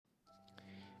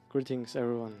Greetings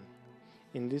everyone.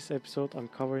 In this episode I'm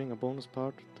covering a bonus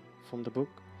part from the book.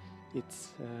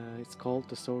 It's called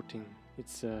The Sorting.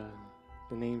 The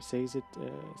name says it.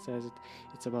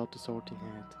 It's about the Sorting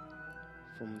Hat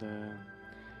from the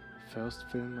first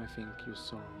film I think you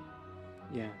saw.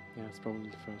 Yeah, it's probably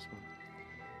the first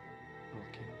one.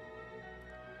 Okay,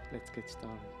 let's get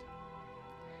started.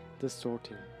 The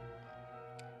Sorting.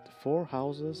 The four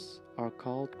houses are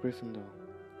called Gryffindor: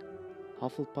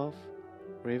 Hufflepuff,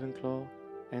 Ravenclaw,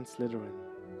 and Slytherin.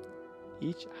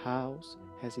 Each house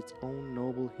has its own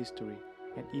noble history,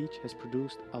 and each has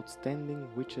produced outstanding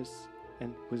witches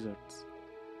and wizards.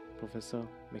 Professor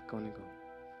McGonagall.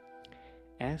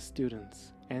 As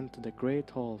students enter the Great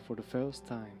Hall for the first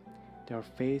time, they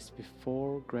are faced with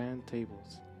four grand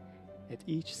tables. At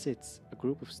each sits a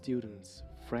group of students,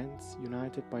 friends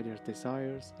united by their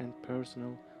desires and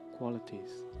personal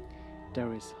qualities.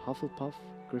 There is Hufflepuff,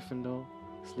 Gryffindor,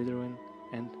 Slytherin,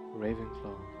 and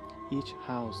Ravenclaw, each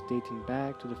house dating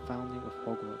back to the founding of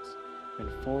Hogwarts, when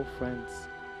four friends,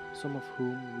 some of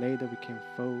whom later became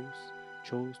foes,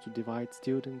 chose to divide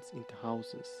students into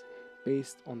houses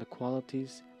based on the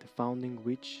qualities the founding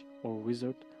witch or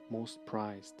wizard most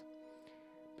prized.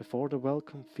 Before the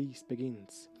welcome feast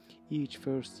begins, each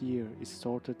first year is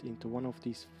sorted into one of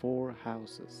these four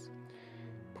houses.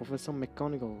 Professor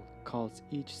McGonagall calls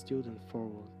each student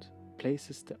forward,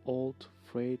 places the old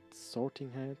frayed sorting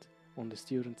hat on the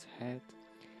student's head,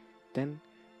 then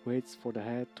waits for the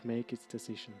hat to make its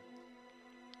decision.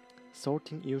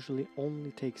 Sorting usually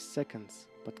only takes seconds,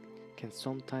 but can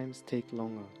sometimes take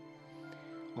longer.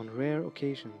 On rare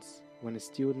occasions, when a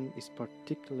student is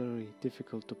particularly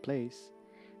difficult to place,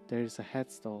 there is a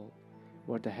hat stall,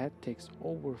 where the hat takes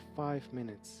over 5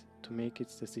 minutes to make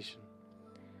its decision.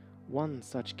 One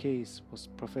such case was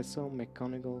Professor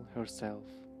McGonagall herself.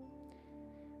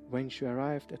 When she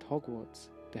arrived at Hogwarts,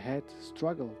 the hat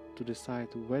struggled to decide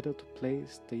whether to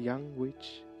place the young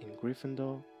witch in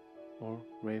Gryffindor or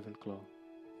Ravenclaw.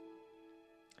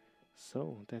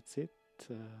 So that's it.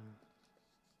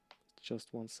 Just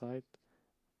one side.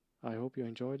 I hope you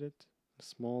enjoyed it. A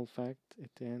small fact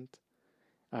at the end.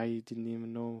 I didn't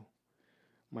even know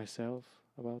myself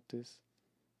about this.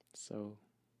 So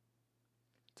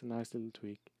it's a nice little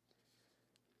tweak.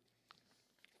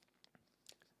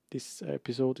 This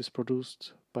episode is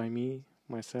produced by me,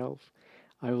 myself.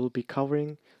 I will be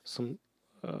covering some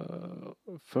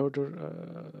further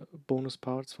bonus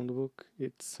parts from the book.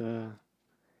 It's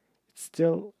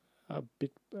still a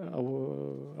bit a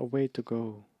way to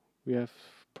go. We have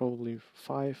probably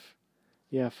five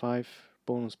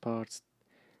bonus parts.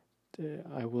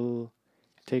 I will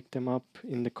take them up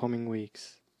in the coming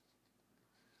weeks.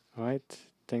 Alright,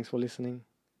 thanks for listening.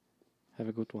 Have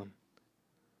a good one.